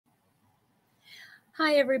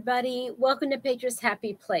Hi, everybody. Welcome to Petra's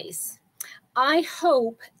Happy Place. I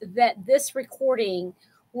hope that this recording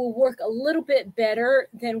will work a little bit better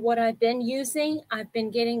than what I've been using. I've been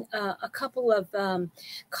getting a couple of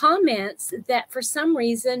comments that for some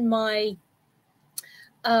reason my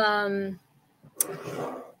the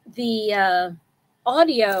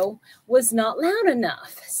audio was not loud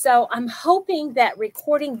enough. So I'm hoping that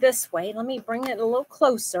recording this way, let me bring it a little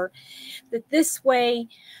closer, that this way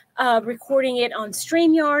recording it on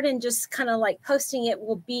StreamYard and just kind of like posting it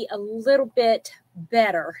will be a little bit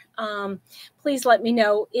better. Please let me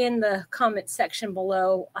know in the comment section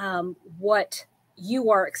below what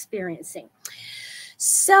you are experiencing.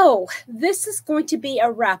 So this is going to be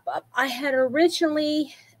a wrap up. I had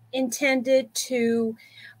originally intended to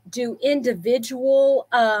do individual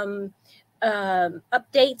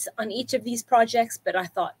updates on each of these projects, but I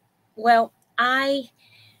thought, well, I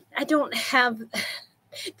don't have,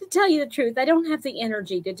 to tell you the truth, I don't have the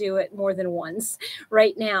energy to do it more than once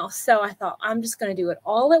right now. So I thought I'm just going to do it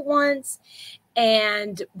all at once,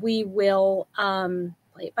 and we will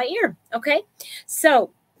play it by ear. Okay,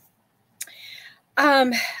 so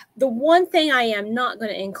the one thing I am not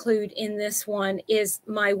going to include in this one is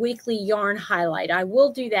my weekly yarn highlight. I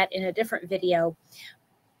will do that in a different video.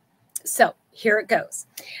 So here it goes.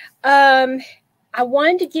 I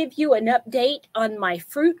wanted to give you an update on my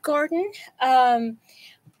fruit garden.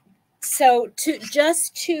 So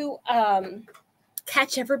to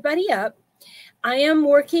catch everybody up, I am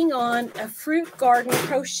working on a fruit garden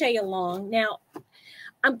crochet along. Now,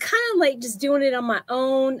 I'm kind of like just doing it on my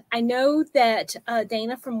own. I know that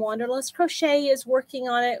Dana from Wanderlust Crochet is working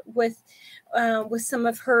on it with some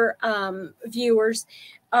of her viewers.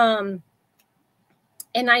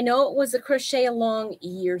 And I know it was a crochet along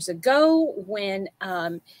years ago when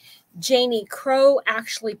Janie Crow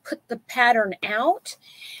actually put the pattern out.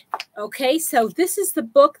 Okay, so this is the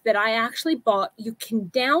book that I actually bought. You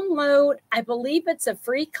can download, I believe it's a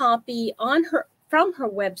free copy from her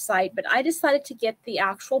website, but I decided to get the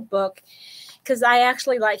actual book because I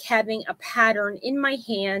actually like having a pattern in my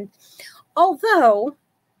hand. Although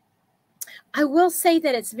I will say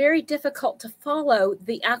that it's very difficult to follow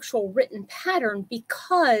the actual written pattern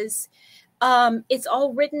because it's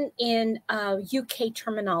all written in UK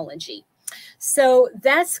terminology. So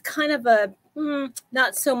that's kind of a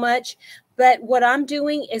not so much, but what I'm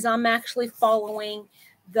doing is I'm actually following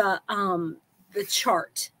the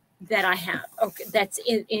chart that I have. Okay, that's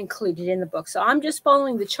included in the book. So I'm just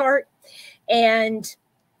following the chart, and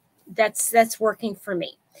that's working for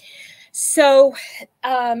me. So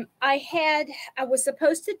I was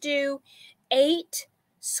supposed to do 8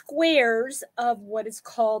 squares of what is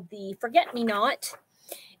called the forget-me-not,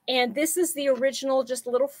 and this is the original, just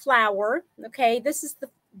a little flower. Okay, this is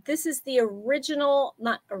the original,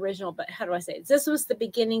 not original, but how do I say it? This was the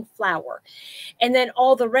beginning flower. And then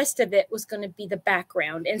all the rest of it was going to be the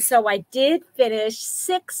background. And so I did finish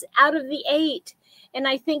 6 out of the 8. And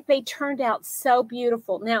I think they turned out so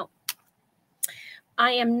beautiful. Now,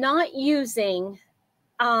 I am not using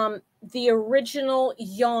the original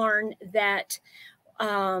yarn that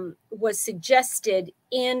was suggested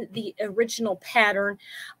in the original pattern.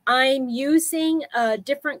 I'm using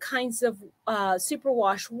different kinds of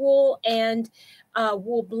superwash wool and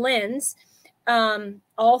wool blends,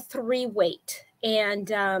 all 3 weight. And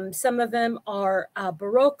some of them are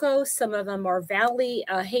Barocco, some of them are Valley,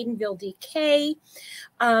 Haydenville DK.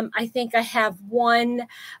 I think I have one,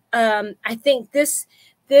 I think this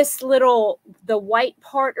little, the white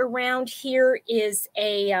part around here is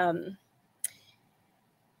a,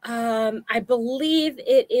 I believe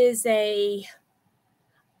it is a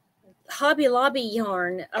Hobby Lobby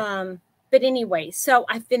yarn. But anyway, so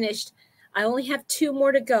I finished. I only have 2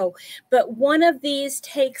 more to go. But one of these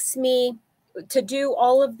takes me, to do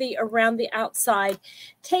all of the around the outside,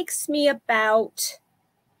 takes me about,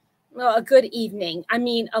 well, a good evening. I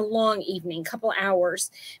mean, a long evening, couple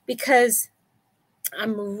hours, because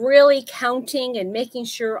I'm really counting and making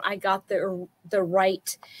sure I got the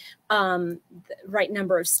right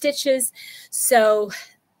number of stitches. So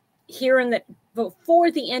here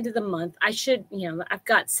before the end of the month, I should, I've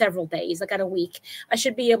got several days, I got a week. I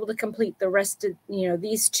should be able to complete the rest of,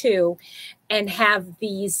 these 2 and have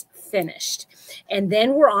these finished. And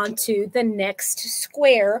then we're on to the next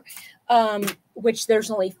square, which there's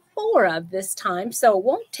only 4 of this time. So it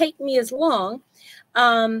won't take me as long.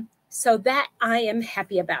 So that I am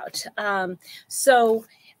happy about. So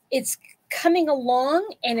it's coming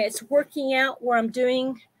along and it's working out where I'm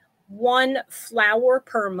doing 1 flower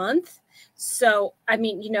per month. So, I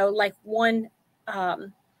mean, like 1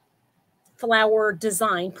 flower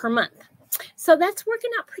design per month. So that's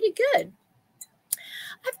working out pretty good.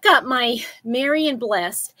 I've got my Merry and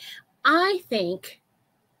Blessed. I think,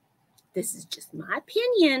 this is just my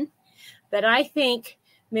opinion, but I think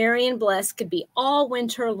Merry and Blessed could be all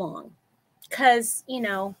winter long because, you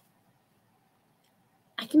know,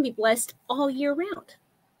 I can be blessed all year round.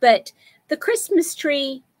 But the Christmas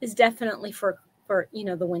tree is definitely for you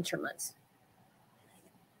know, the winter months.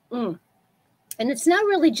 And it's not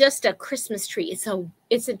really just a Christmas tree.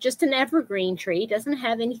 It's just an evergreen tree. It doesn't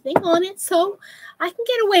have anything on it, so I can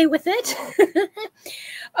get away with it.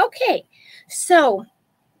 Okay, so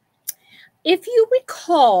if you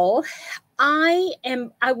recall, the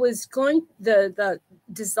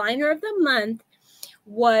designer of the month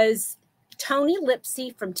was Tony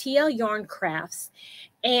Lipsy from TL Yarn Crafts,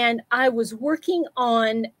 and I was working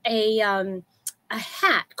on a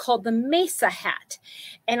hat called the Mesa hat,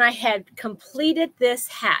 and I had completed this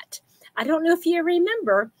hat. I don't know if you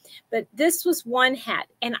remember, but this was one hat,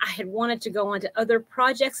 and I had wanted to go on to other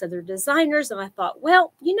projects, other designers, and I thought,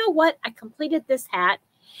 well, you know what? I completed this hat.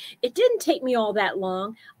 It didn't take me all that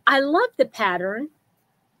long. I love the pattern,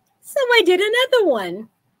 so I did another one.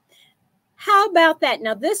 How about that?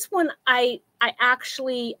 Now, this one, I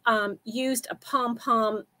actually used a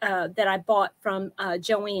pom-pom that I bought from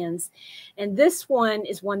Joann's. And this one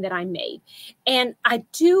is one that I made. And I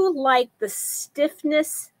do like the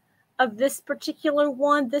stiffness of this particular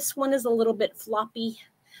one. This one is a little bit floppy,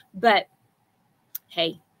 but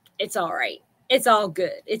hey, it's all right. It's all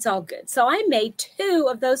good. It's all good. So I made 2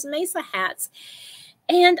 of those Mesa hats.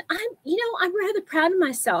 And I'm rather proud of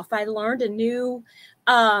myself. I learned a new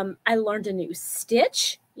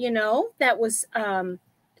stitch, you know, that was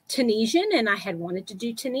Tunisian, and I had wanted to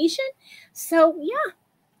do Tunisian. So yeah,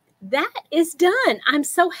 that is done. I'm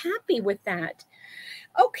so happy with that.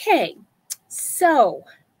 Okay, so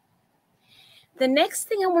the next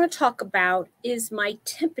thing I want to talk about is my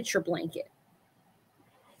temperature blanket.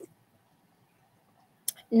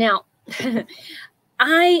 Now, let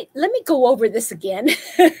me go over this again.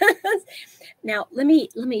 Now, let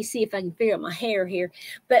me see if I can figure out my hair here.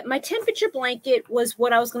 But my temperature blanket was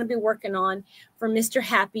what I was going to be working on for Mr.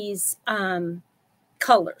 Happy's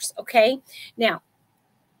colors, okay? Now,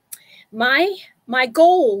 my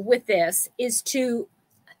goal with this is to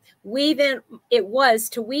weave in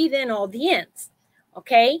all the ends,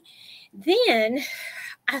 okay? Then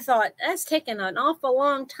I thought, that's taking an awful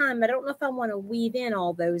long time. I don't know if I want to weave in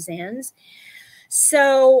all those ends.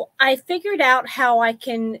 So I figured out how I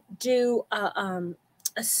can do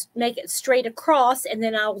make it straight across, and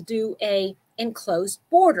then I'll do a enclosed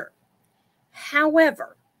border.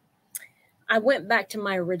 However, I went back to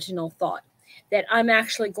my original thought that I'm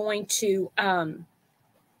actually going to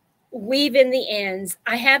weave in the ends.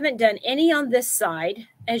 I haven't done any on this side,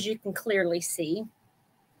 as you can clearly see,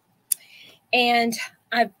 and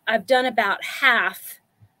I've done about half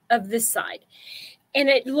of this side. And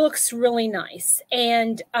it looks really nice.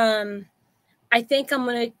 And I think I'm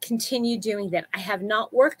going to continue doing that. I have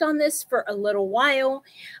not worked on this for a little while.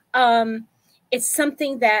 It's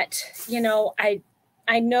something that, you know I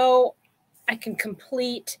know I can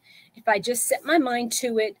complete if I just set my mind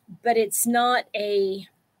to it, but it's not a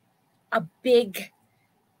big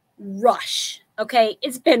rush. Okay.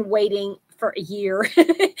 It's been waiting for a year.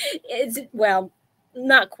 Well,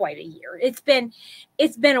 not quite a year. It's been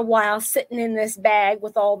a while sitting in this bag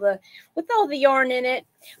with all the yarn in it.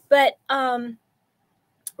 But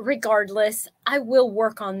regardless, I will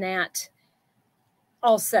work on that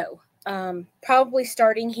also. Probably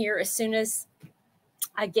starting here as soon as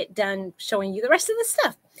I get done showing you the rest of the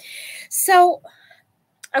stuff. So,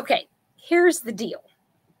 okay, here's the deal.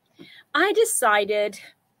 I decided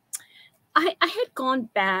I had gone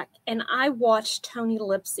back and I watched Tony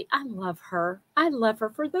Lipsy. I love her. I love her.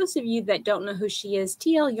 For those of you that don't know who she is,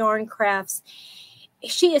 TL Yarn Crafts,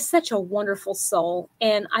 she is such a wonderful soul,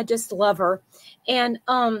 and I just love her. And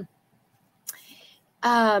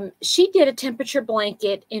she did a temperature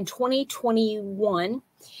blanket in 2021,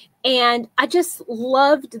 and I just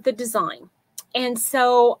loved the design. And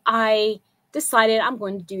so I decided I'm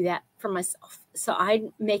going to do that for myself. So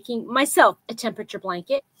I'm making myself a temperature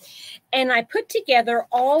blanket, and I put together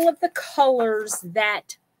all of the colors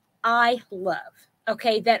that I love,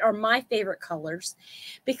 okay, that are my favorite colors,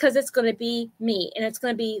 because it's going to be me, and it's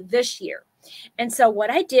going to be this year. And so what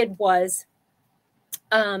I did was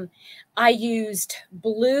I used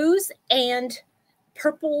blues and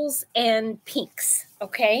purples and pinks,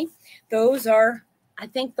 okay? I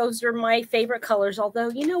think those are my favorite colors, although,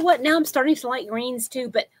 you know what? Now I'm starting to like greens too,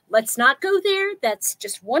 but let's not go there. That's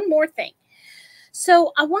just one more thing.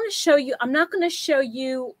 So I want to show you, I'm not going to show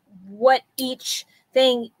you what each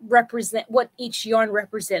thing represent what each yarn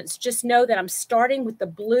represents. Just know that I'm starting with the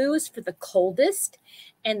blues for the coldest,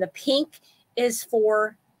 and the pink is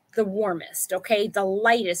for the warmest, okay? The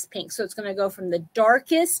lightest pink. So it's going to go from the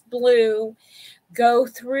darkest blue, go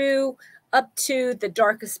through up to the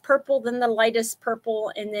darkest purple, then the lightest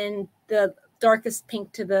purple, and then the darkest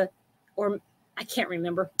pink to the, or I can't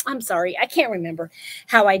remember. I'm sorry. I can't remember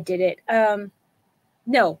how I did it.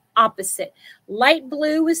 No, opposite. Light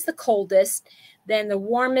blue is the coldest. Then the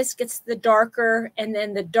warmest gets the darker, and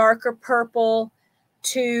then the darker purple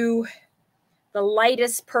to the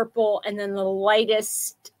lightest purple, and then the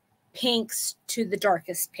lightest pinks to the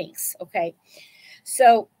darkest pinks. Okay.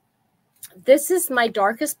 So this is my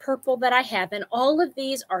darkest purple that I have, and all of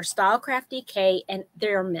these are Stylecraft DK, and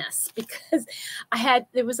they're a mess because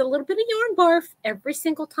there was a little bit of yarn barf every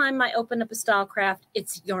single time I open up a Stylecraft.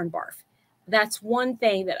 It's yarn barf. That's one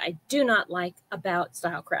thing that I do not like about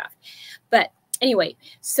Stylecraft. But anyway,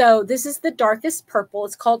 so this is the darkest purple.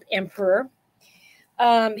 It's called Emperor.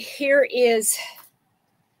 Here is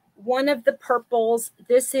one of the purples.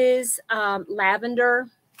 This is lavender.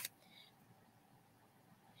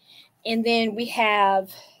 And then we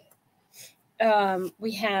have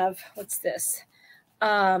what's this?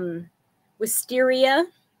 Wisteria.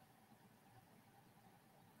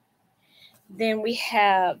 Then we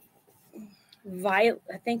have violet.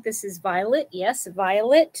 I think this is violet. Yes,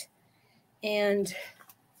 violet. And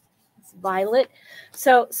it's violet.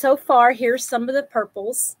 So far, here's some of the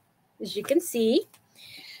purples, as you can see.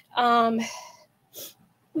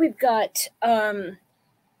 We've got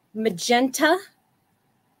magenta.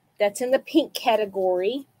 That's in the pink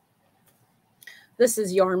category. This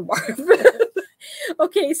is yarn barf.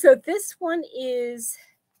 Okay, so this one is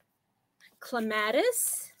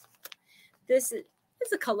clematis. This is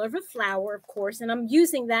the color of a flower, of course, and I'm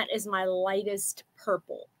using that as my lightest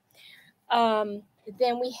purple.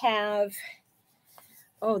 Then we have,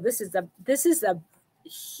 oh, this is a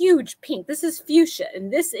huge pink. This is fuchsia,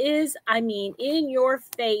 and this is, I mean, in your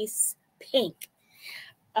face pink.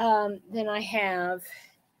 Then I have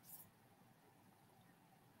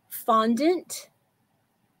fondant.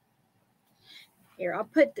 Here, I'll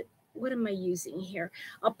put, what am I using here?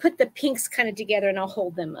 I'll put the pinks kind of together and I'll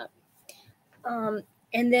hold them up.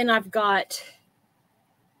 And then I've got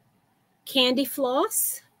candy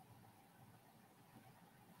floss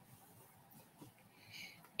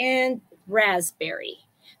and raspberry.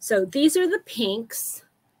 So these are the pinks.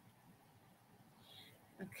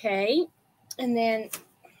 Okay. And then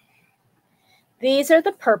these are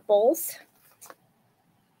the purples.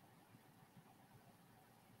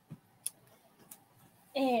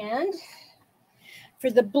 And for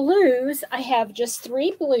the blues, I have just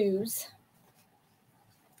 3 blues.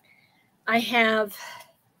 I have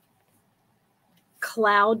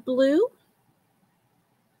cloud blue.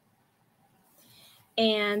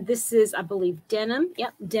 And this is, I believe, denim.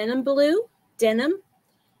 Yep, denim blue, denim.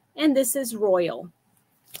 And this is royal.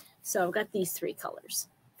 So I've got these 3 colors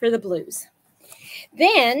for the blues.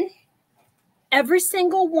 Then every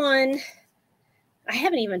single one, I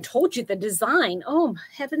haven't even told you the design. Oh,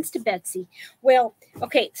 heavens to Betsy. Well,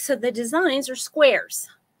 okay, so the designs are squares.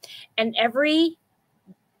 And every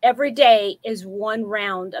day is one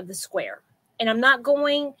round of the square. And I'm not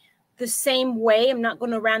going the same way. I'm not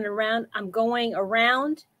going around and around. I'm going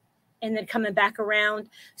around and then coming back around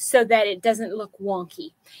so that it doesn't look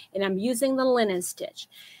wonky. And I'm using the linen stitch.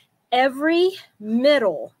 Every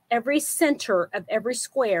middle, every center of every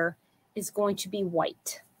square is going to be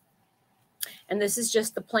white. And this is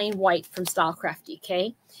just the plain white from Stylecraft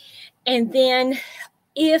DK. And then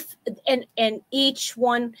and each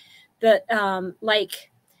one, like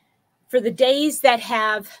for the days that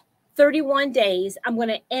have 31 days, I'm going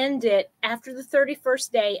to end it after the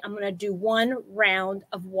 31st day. I'm going to do one round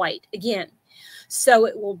of white again. So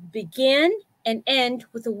it will begin and end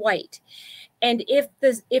with a white. And if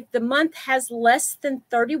the month has less than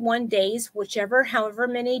 31 days, however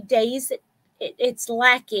many days it's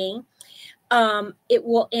lacking, it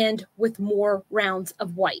will end with more rounds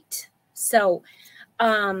of white. So,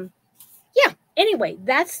 yeah, anyway,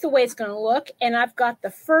 that's the way it's going to look. And I've got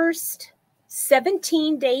the first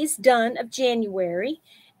 17 days done of January,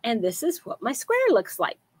 and this is what my square looks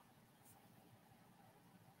like.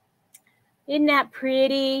 Isn't that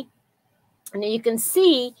pretty? And you can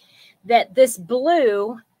see that this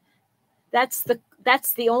blue, that's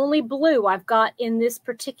the only blue I've got in this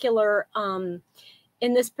particular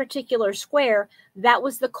square. That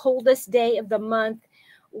was the coldest day of the month,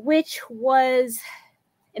 which was,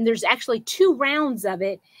 and there's actually 2 rounds of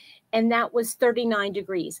it, and that was 39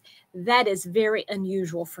 degrees. That is very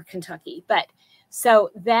unusual for Kentucky. But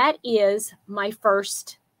So that is my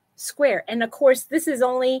first square. And of course, this is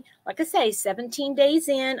only, like I say, 17 days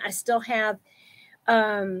in. I still have,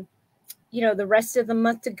 you know, the rest of the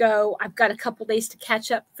month to go. I've got a couple days to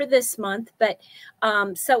catch up for this month. But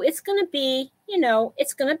so it's going to be, you know,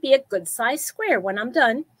 it's going to be a good size square when I'm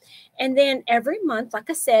done. And then every month, like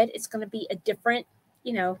I said, it's going to be a different,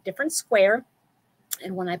 you know, different square.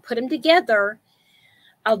 And when I put them together,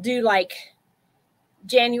 I'll do like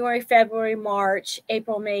January, February, March,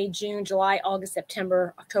 April, May, June, July, August,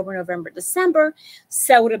 September, October, November, December.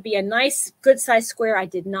 So it'll be a nice, good size square. I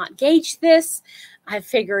did not gauge this. I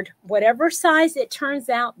figured whatever size it turns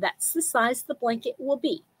out, that's the size the blanket will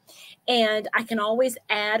be. And I can always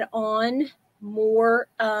add on more,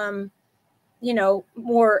 you know,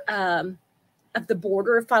 more of the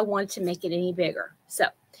border if I want to make it any bigger. So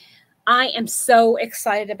I am so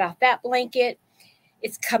excited about that blanket.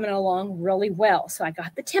 It's coming along really well. So I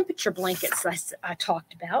got the temperature blankets I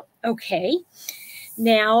talked about. Okay.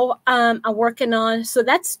 Now I'm working on, so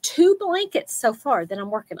that's 2 blankets so far that I'm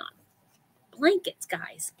working on. Blankets,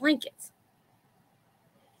 guys, blankets.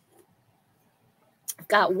 I've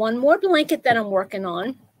got 1 more blanket that I'm working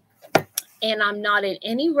on. And I'm not in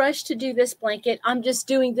any rush to do this blanket. I'm just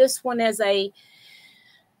doing this one as a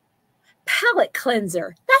palette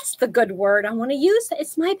cleanser. That's the good word I want to use.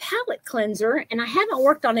 It's my palette cleanser, and I haven't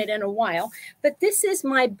worked on it in a while, but this is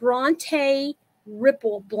my Bronte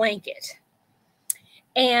Ripple blanket.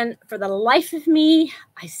 And for the life of me,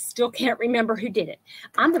 I still can't remember who did it.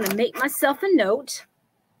 I'm going to make myself a note.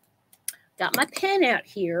 Got my pen out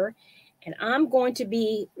here, and I'm going to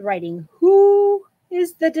be writing who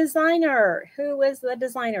is the designer? Who is the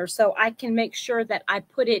designer? So I can make sure that I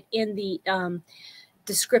put it in the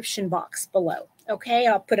description box below. Okay,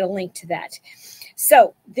 I'll put a link to that.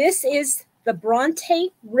 So this is the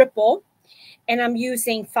Bronte Ripple, and I'm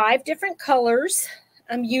using 5 different colors.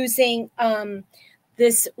 I'm using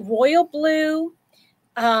this royal blue,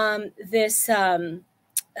 this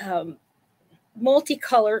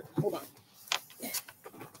multicolor. Hold on.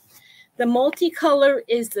 The multicolor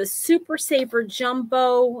is the Super Saver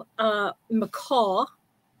Jumbo Macaw.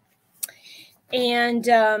 And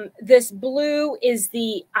this blue is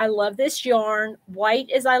the I love this yarn. White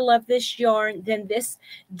is I love this yarn. Then this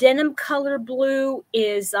denim color blue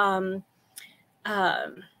is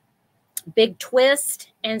Big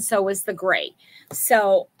Twist, and so is the gray.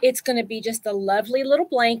 So it's going to be just a lovely little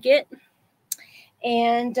blanket.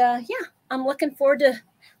 And yeah, I'm looking forward to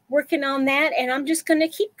working on that. And I'm just going to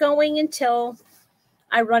keep going until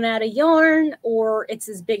I run out of yarn or it's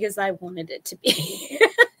as big as I wanted it to be.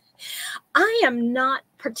 I am not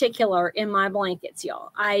particular in my blankets,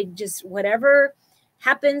 y'all. I just, whatever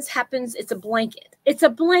happens, happens. It's a blanket. It's a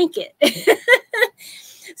blanket.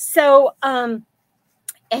 So, and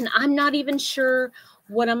I'm not even sure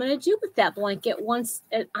what I'm going to do with that blanket once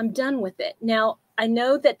I'm done with it. Now, I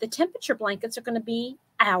know that the temperature blankets are going to be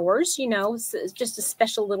ours, you know, so it's just a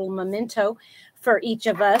special little memento for each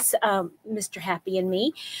of us, Mr. Happy and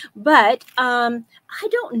me. But I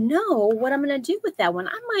don't know what I'm going to do with that one.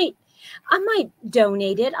 I might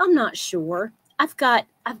donate it. I'm not sure. I've got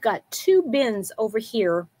 2 bins over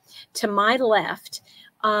here to my left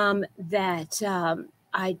that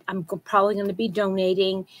I'm probably going to be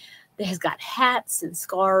donating. That has got hats and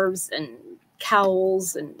scarves and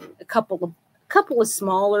cowls and a couple of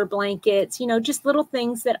smaller blankets, you know, just little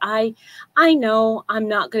things that I know I'm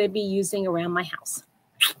not going to be using around my house.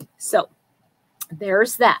 So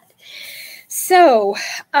there's that. So,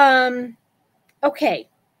 okay.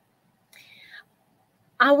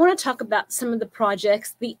 I want to talk about some of the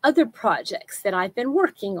projects, the other projects that I've been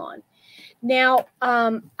working on. Now,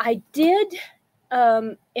 I did,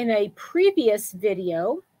 in a previous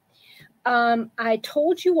video, I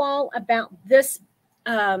told you all about this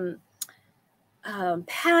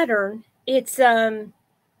pattern. It's,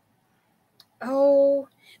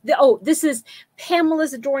 this is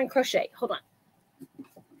Pamela's Adoring Crochet. Hold on.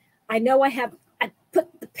 I know I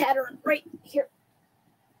put the pattern right here.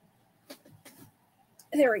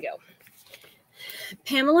 There we go.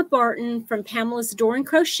 Pamela Barton from Pamela's Adoring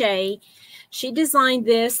Crochet. She designed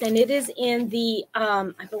this, and it is in the,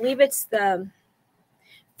 I believe it's the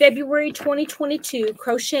February 2022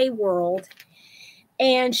 Crochet World.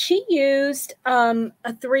 And she used a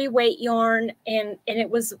 3-weight yarn, and it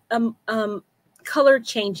was color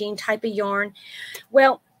changing type of yarn.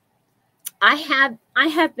 Well, I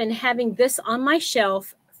have been having this on my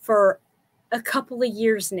shelf for a couple of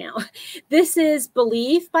years now. This is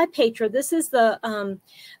Believe by Petra. This is the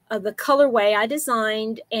colorway I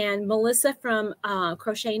designed, and Melissa from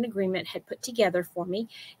Crochet in Agreement had put together for me.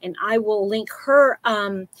 And I will link her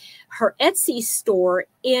her Etsy store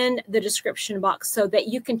in the description box so that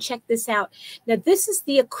you can check this out. Now, this is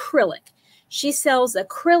the acrylic. She sells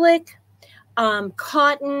acrylic,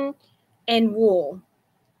 cotton, and wool.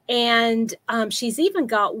 And she's even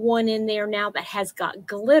got one in there now that has got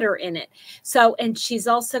glitter in it. So, and she's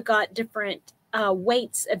also got different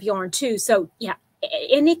weights of yarn too. So yeah,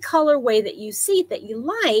 any colorway that you see that you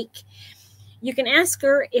like, you can ask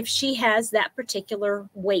her if she has that particular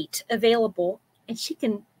weight available, and she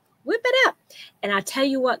can whip it up. And I tell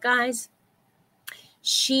you what, guys,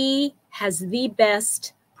 she has the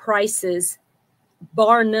best prices,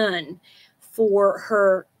 bar none, for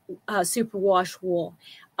her superwash wool.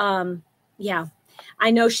 Yeah, I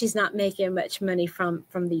know she's not making much money from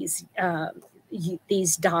these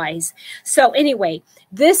dyes. So anyway,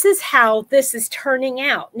 this is how this is turning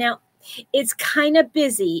out. Now, it's kind of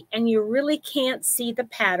busy and you really can't see the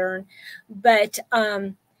pattern, but I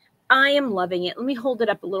am loving it. Let me hold it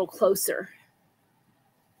up a little closer.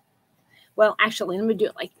 Well, actually, let me do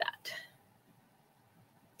it like that.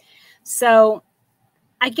 So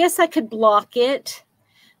I guess I could block it.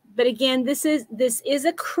 But again, this is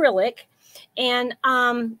acrylic, and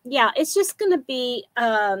yeah, it's just going to be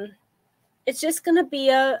a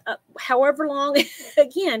however long.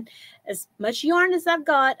 Again, as much yarn as I've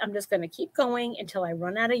got, I'm just going to keep going until I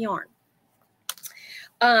run out of yarn.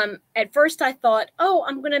 At first I thought, oh,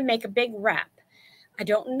 I'm going to make a big wrap. I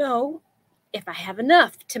don't know if I have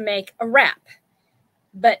enough to make a wrap,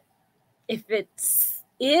 but if it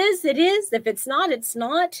is, it is. If it's not, it's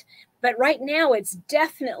not. But right now, it's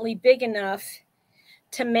definitely big enough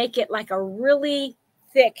to make it like a really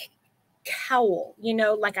thick cowl. You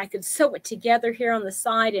know, like I could sew it together here on the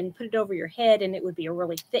side and put it over your head, and it would be a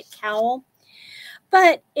really thick cowl.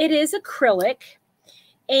 But it is acrylic.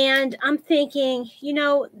 And I'm thinking, you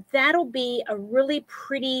know, that'll be a really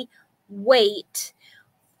pretty weight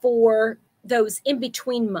for those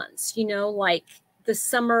in-between months, you know, like the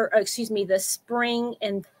summer, the spring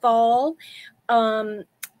and fall.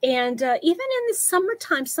 And even in the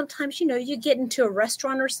summertime, sometimes, you know, you get into a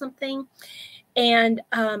restaurant or something. And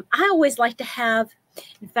I always like to have,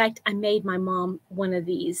 in fact, I made my mom one of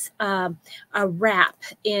these, a wrap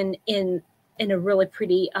in a really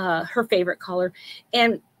pretty, her favorite color.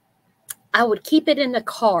 And I would keep it in the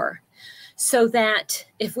car so that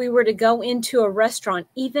if we were to go into a restaurant,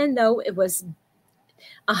 even though it was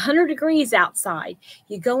 100 degrees outside,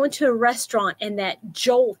 you go into a restaurant and that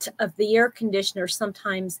jolt of the air conditioner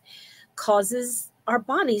sometimes causes our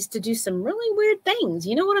bodies to do some really weird things.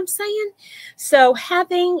 You know what I'm saying? So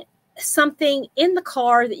having something in the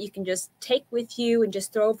car that you can just take with you and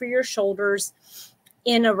just throw over your shoulders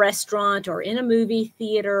in a restaurant or in a movie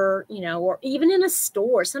theater, you know, or even in a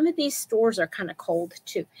store. Some of these stores are kind of cold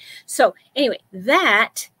too. So anyway,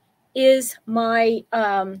 that is my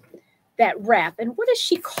that wrap. And what does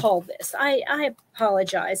she call this? I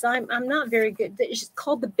apologize. I'm not very good. It's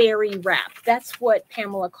called the berry wrap. That's what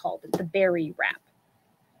Pamela called it, the berry wrap.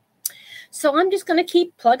 So I'm just going to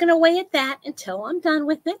keep plugging away at that until I'm done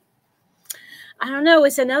with it. I don't know.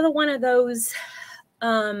 It's another one of those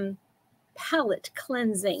palette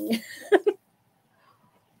cleansing.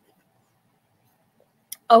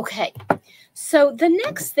 Okay. So the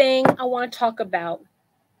next thing I want to talk about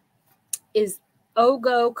is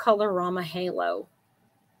Ogo Colorama Halo.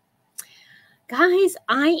 Guys,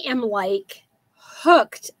 I am like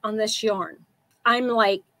hooked on this yarn. I'm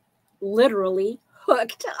like literally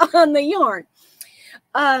hooked on the yarn.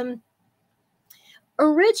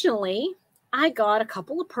 Originally, I got a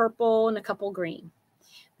couple of purple and a couple of green.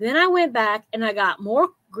 Then I went back and I got more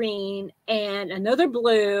green and another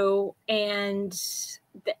blue, and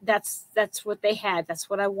that's what they had. That's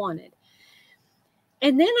what I wanted.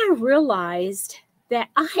 And then I realized that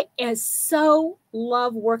I so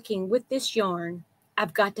love working with this yarn.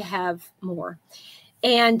 I've got to have more.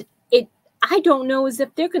 And I don't know as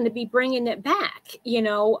if they're going to be bringing it back. You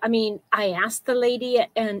know, I mean, I asked the lady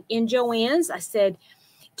in Joann's, I said,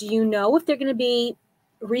 do you know if they're going to be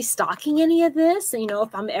restocking any of this? You know,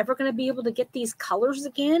 if I'm ever going to be able to get these colors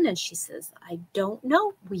again? And she says, I don't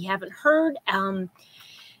know. We haven't heard.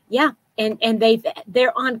 Yeah. And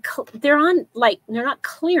they're on like, they're not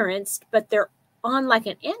clearance, but they're on like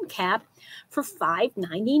an end cap for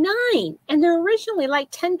 $5.99. And they're originally like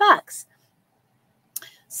 $10.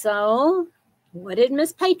 So what did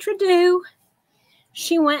Miss Petra do?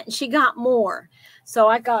 She went and she got more. So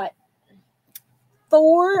I got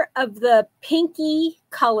 4 of the pinky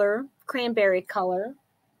color cranberry color.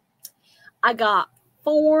 I got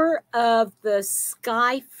 4 of the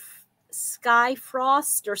Sky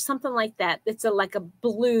Frost or something like that. It's like a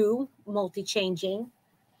blue multi-changing.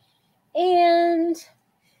 And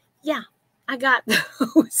yeah, I got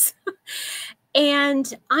those.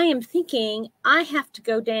 And I am thinking I have to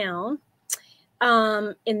go down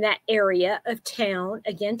in that area of town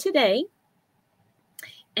again today.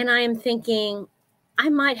 And I am thinking I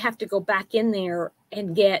might have to go back in there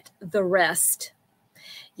and get the rest.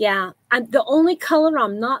 Yeah, the only color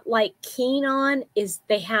I'm not like keen on is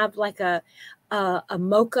they have like a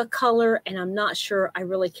mocha color, and I'm not sure I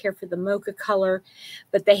really care for the mocha color,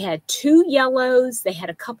 but they had 2 yellows. They had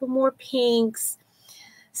a couple more pinks.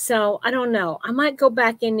 So I don't know. I might go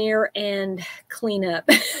back in there and clean up,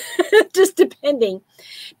 just depending,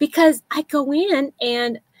 because I go in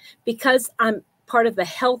and because I'm part of the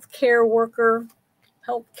healthcare worker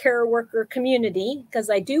community, because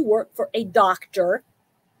I do work for a doctor.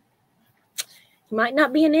 He might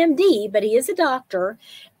not be an MD, but he is a doctor.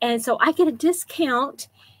 And so I get a discount,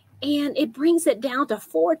 and it brings it down to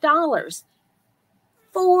 $4.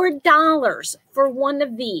 $4 for one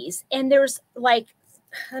of these. And there's like,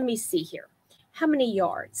 let me see here. How many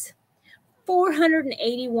yards?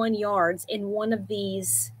 481 yards in one of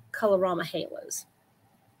these Colorama halos.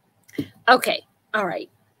 Okay. All right.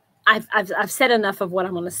 I've said enough of what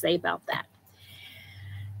I'm going to say about that.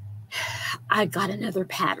 I got another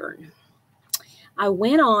pattern. I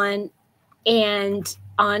went on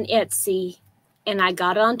Etsy, and I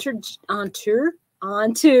got onto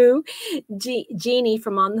Jeannie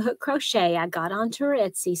from On the Hook Crochet. I got onto her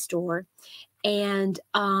Etsy store, and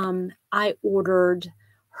I ordered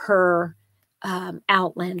her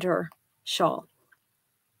Outlander shawl.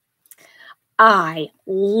 I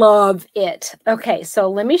love it. Okay,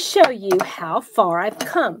 so let me show you how far I've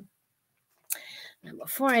come. Now,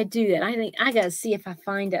 before I do that, I think I got to see if I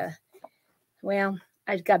find a, well,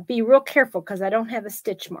 I've got to be real careful because I don't have a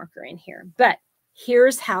stitch marker in here. But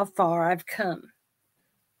here's how far I've come.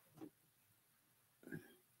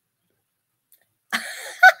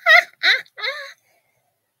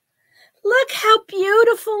 Look how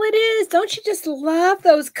beautiful it is. Don't you just love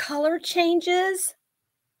those color changes?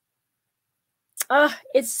 Oh,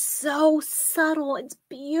 it's so subtle. It's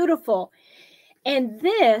beautiful. And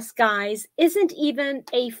this, guys, isn't even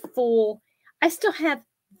a full, I still have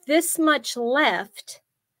this much left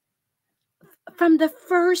from the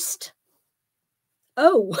first,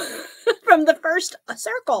 from the first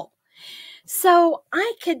circle. So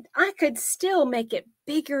I could still make it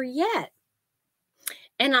bigger yet.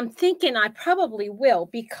 And I'm thinking I probably will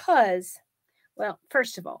because, well,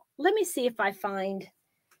 first of all, let me see if I find,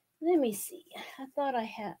 let me see. I thought I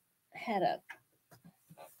had a,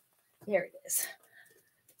 there it is.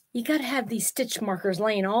 You got to have these stitch markers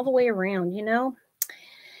laying all the way around, you know?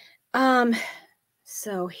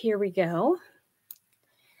 So here we go.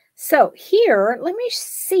 So here, let me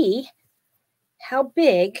see how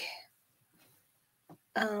big,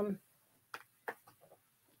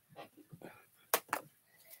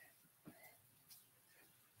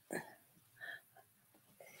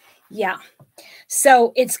 yeah.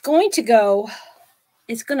 So it's going to go,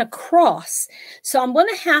 it's going to cross. So I'm going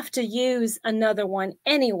to have to use another one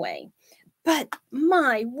anyway. But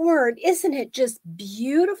my word, isn't it just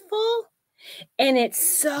beautiful? And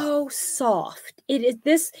it's so soft. It is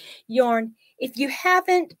this yarn. If you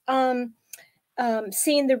haven't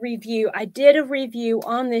seen the review, I did a review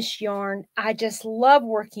on this yarn. I just love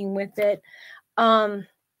working with it. I'm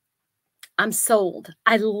sold.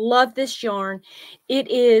 I love this yarn. It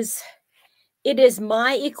is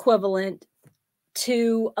my equivalent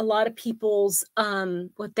to a lot of people's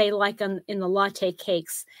what they like in the latte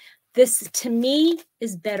cakes. This to me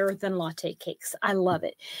is better than latte cakes. I love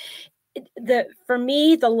it. For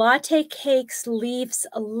me, the latte cakes leaves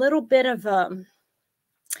a little bit of I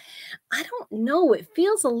don't know, it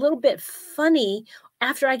feels a little bit funny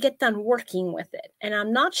after I get done working with it. And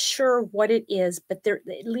I'm not sure what it is, but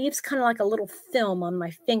it leaves kind of like a little film on my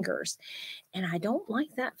fingers. And I don't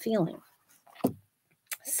like that feeling.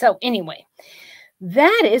 So anyway,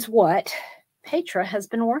 that is what Petra has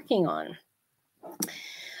been working on.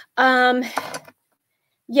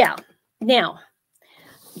 Yeah. Now,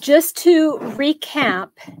 just to recap,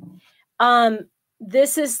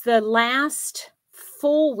 this is the last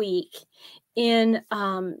full week in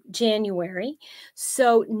January.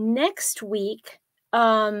 So next week,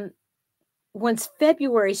 once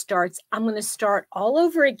February starts, I'm going to start all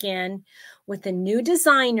over again with a new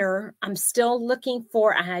designer. I'm still looking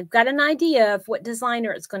for, I've got an idea of what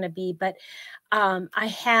designer it's going to be, but I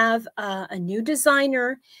have a new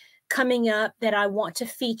designer coming up that I want to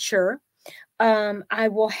feature. I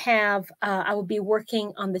will be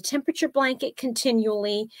working on the temperature blanket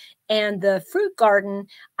continually, and the fruit garden,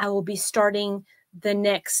 I will be starting the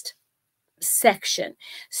next section.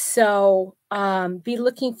 So be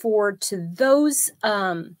looking forward to those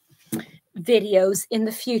videos in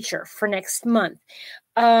the future for next month.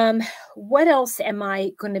 What else am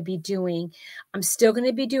I going to be doing? I'm still going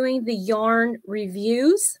to be doing the yarn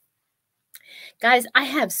reviews. Guys, I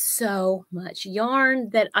have so much yarn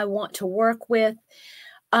that I want to work with.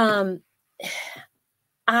 I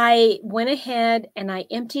went ahead and I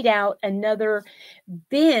emptied out another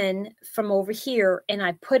bin from over here, and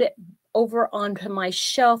I put it over onto my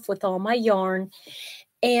shelf with all my yarn.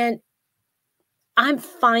 And I'm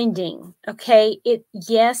finding, okay,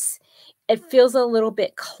 yes, it feels a little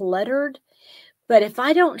bit cluttered, but if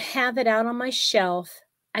I don't have it out on my shelf,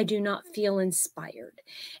 I do not feel inspired.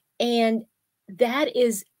 And that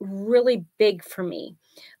is really big for me.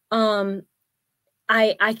 I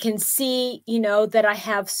can see, that I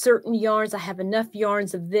have certain yarns. I have enough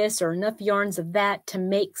yarns of this or enough yarns of that to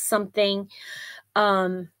make something,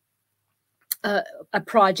 a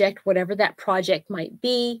project, whatever that project might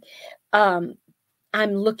be.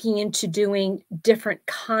 I'm looking into doing different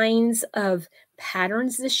kinds of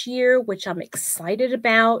patterns this year, which I'm excited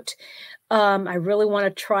about. I really want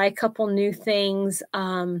to try a couple new things.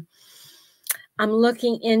 I'm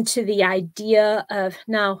looking into the idea of,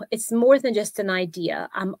 no, it's more than just an idea.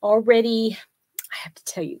 I have to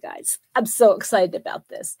tell you guys, I'm so excited about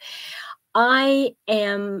this. I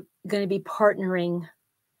am going to be partnering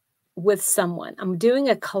with someone. I'm doing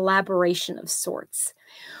a collaboration of sorts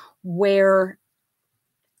where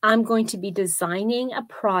I'm going to be designing a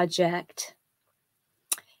project,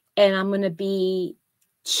 and I'm going to be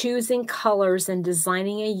choosing colors and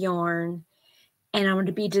designing a yarn. And I'm going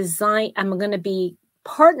to be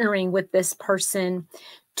partnering with this person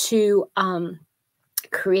to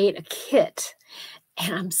create a kit.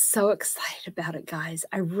 And I'm so excited about it, guys.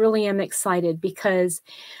 I really am excited because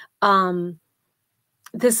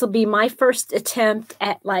this will be my first attempt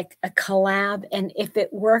at like a collab. And if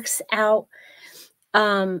it works out,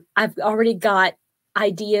 I've already got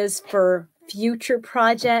ideas for future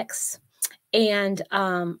projects. And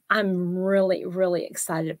I'm really, really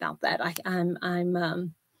excited about that.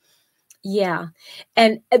 Yeah.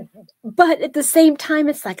 And, but at the same time,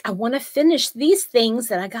 it's like, I want to finish these things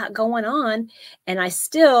that I got going on. And I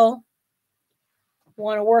still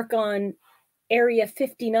want to work on Area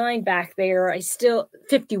 59 back there.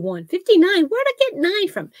 51, 59. Where'd I get 9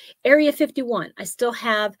 from? Area 51. I still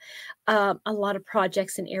have a lot of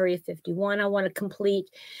projects in Area 51 I want to complete.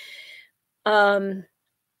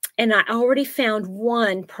 And I already found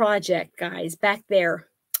one project, guys, back there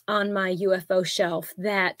on my UFO shelf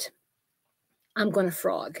that I'm going to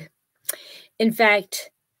frog. In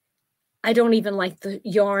fact, I don't even like the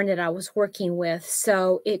yarn that I was working with.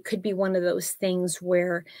 So it could be one of those things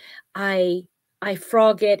where I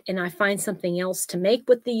frog it and I find something else to make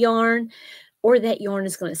with the yarn, or that yarn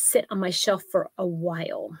is going to sit on my shelf for a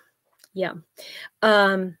while. Yeah.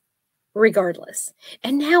 Regardless.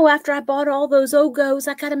 And now after I bought all those Ogos,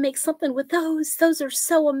 I got to make something with those. Those are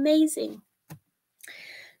so amazing.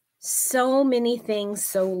 So many things,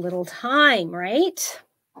 so little time, right?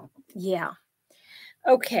 Yeah.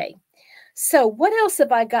 Okay. So what else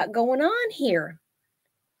have I got going on here?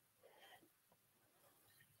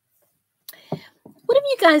 What have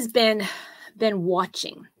you guys been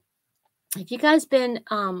watching? Have you guys been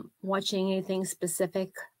watching anything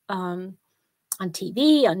specific on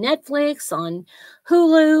TV, on Netflix, on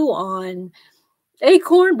Hulu, on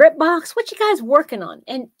Acorn, BritBox? What you guys working on?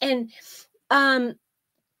 And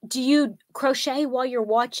do you crochet while you're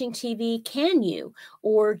watching TV? Can you?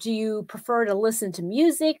 Or do you prefer to listen to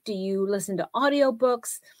music? Do you listen to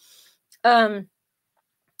audiobooks?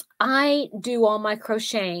 I do all my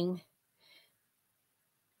crocheting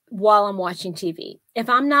while I'm watching TV. If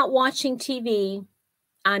I'm not watching TV,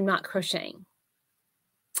 I'm not crocheting.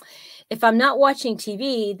 If I'm not watching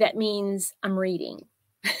TV, that means I'm reading.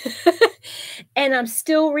 And I'm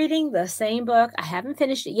still reading the same book. I haven't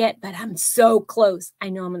finished it yet, but I'm so close. I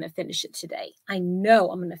know I'm going to finish it today. I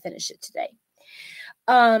know I'm going to finish it today.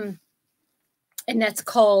 And that's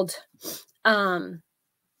called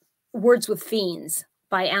Words with Fiends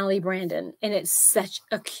by Allie Brandon. And it's such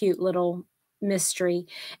a cute little mystery.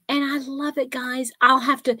 And I love it, guys. I'll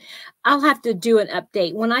have to do an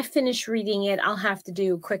update. When I finish reading it, I'll have to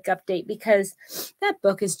do a quick update because that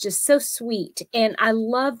book is just so sweet. And I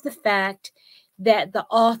love the fact that the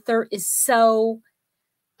author is so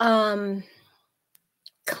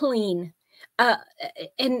clean and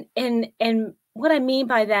what I mean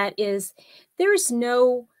by that is there's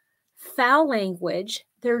no foul language.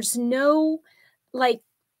 There's no, like,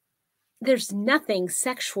 there's nothing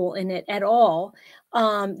sexual in it at all.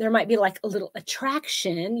 There might be like a little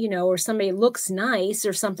attraction, you know, or somebody looks nice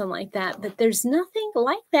or something like that, but there's nothing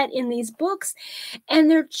like that in these books. And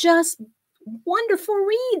they're just wonderful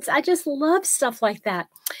reads. I just love stuff like that.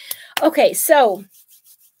 Okay, so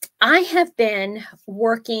I have been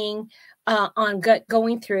working on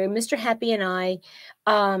going through Mr. Happy and I,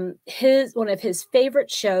 one of his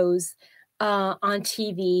favorite shows on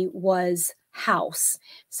TV was House.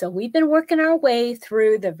 So we've been working our way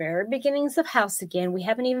through the very beginnings of House again. We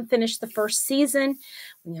haven't even finished the first season.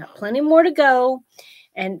 We got plenty more to go.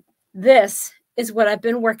 And this is what I've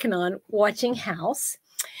been working on, watching House.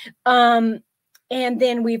 And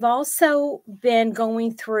then we've also been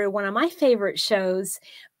going through one of my favorite shows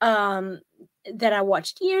that I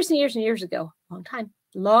watched years and years and years ago, long time,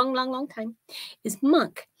 long time, is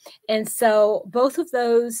Monk. And so both of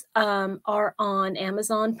those are on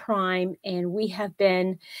Amazon Prime, and we have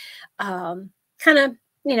been kind of,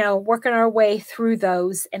 you know, working our way through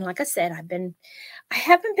those. And like I said, I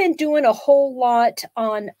haven't been doing a whole lot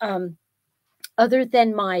on other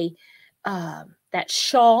than my that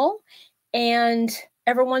shawl, and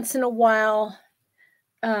every once in a while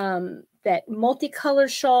that multicolor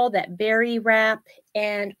shawl, that berry wrap,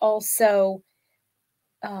 and also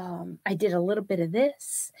I did a little bit of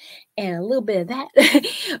this and a little bit of that.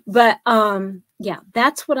 But yeah,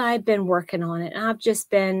 that's what I've been working on, and I've just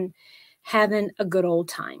been having a good old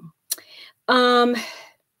time.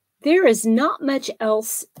 There is not much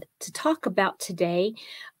else to talk about today.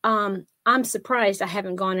 I'm surprised I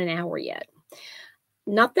haven't gone an hour yet.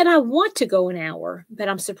 Not that I want to go an hour, but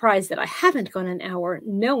I'm surprised that I haven't gone an hour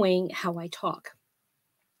knowing how I talk.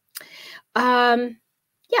 Yeah,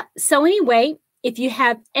 so anyway, if you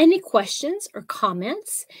have any questions or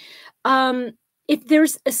comments, if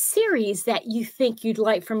there's a series that you think you'd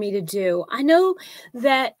like for me to do, I know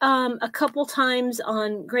that a couple times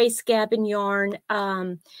on Grace, Gab, and Yarn,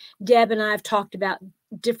 Deb and I have talked about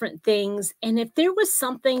different things. And if there was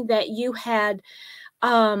something that you had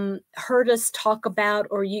heard us talk about,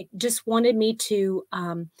 or you just wanted me to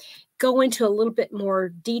go into a little bit more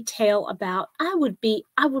detail about, I would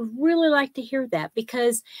really like to hear that,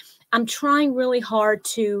 because I'm trying really hard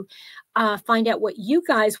to find out what you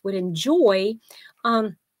guys would enjoy.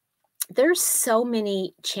 There's so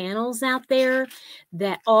many channels out there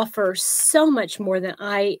that offer so much more than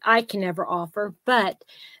I can ever offer, but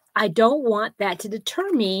I don't want that to deter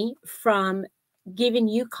me from giving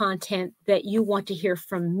you content that you want to hear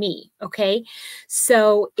from me. Okay.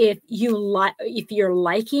 So if you're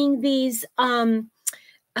liking these yarn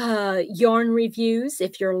reviews,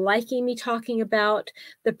 if you're liking me talking about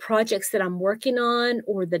the projects that I'm working on,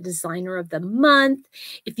 or the designer of the month,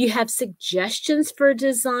 if you have suggestions for a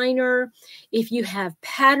designer, if you have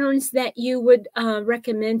patterns that you would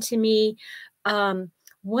recommend to me,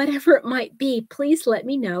 whatever it might be, please let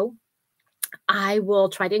me know. I will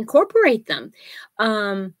try to incorporate them.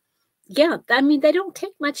 Yeah, I mean, they don't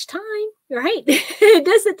take much time, right? It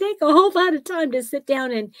doesn't take a whole lot of time to sit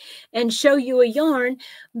down and show you a yarn.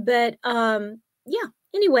 But yeah,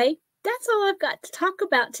 anyway, that's all I've got to talk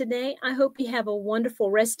about today. I hope you have a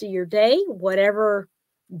wonderful rest of your day, whatever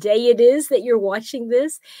day it is that you're watching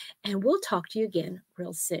this. And we'll talk to you again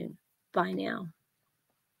real soon. Bye now.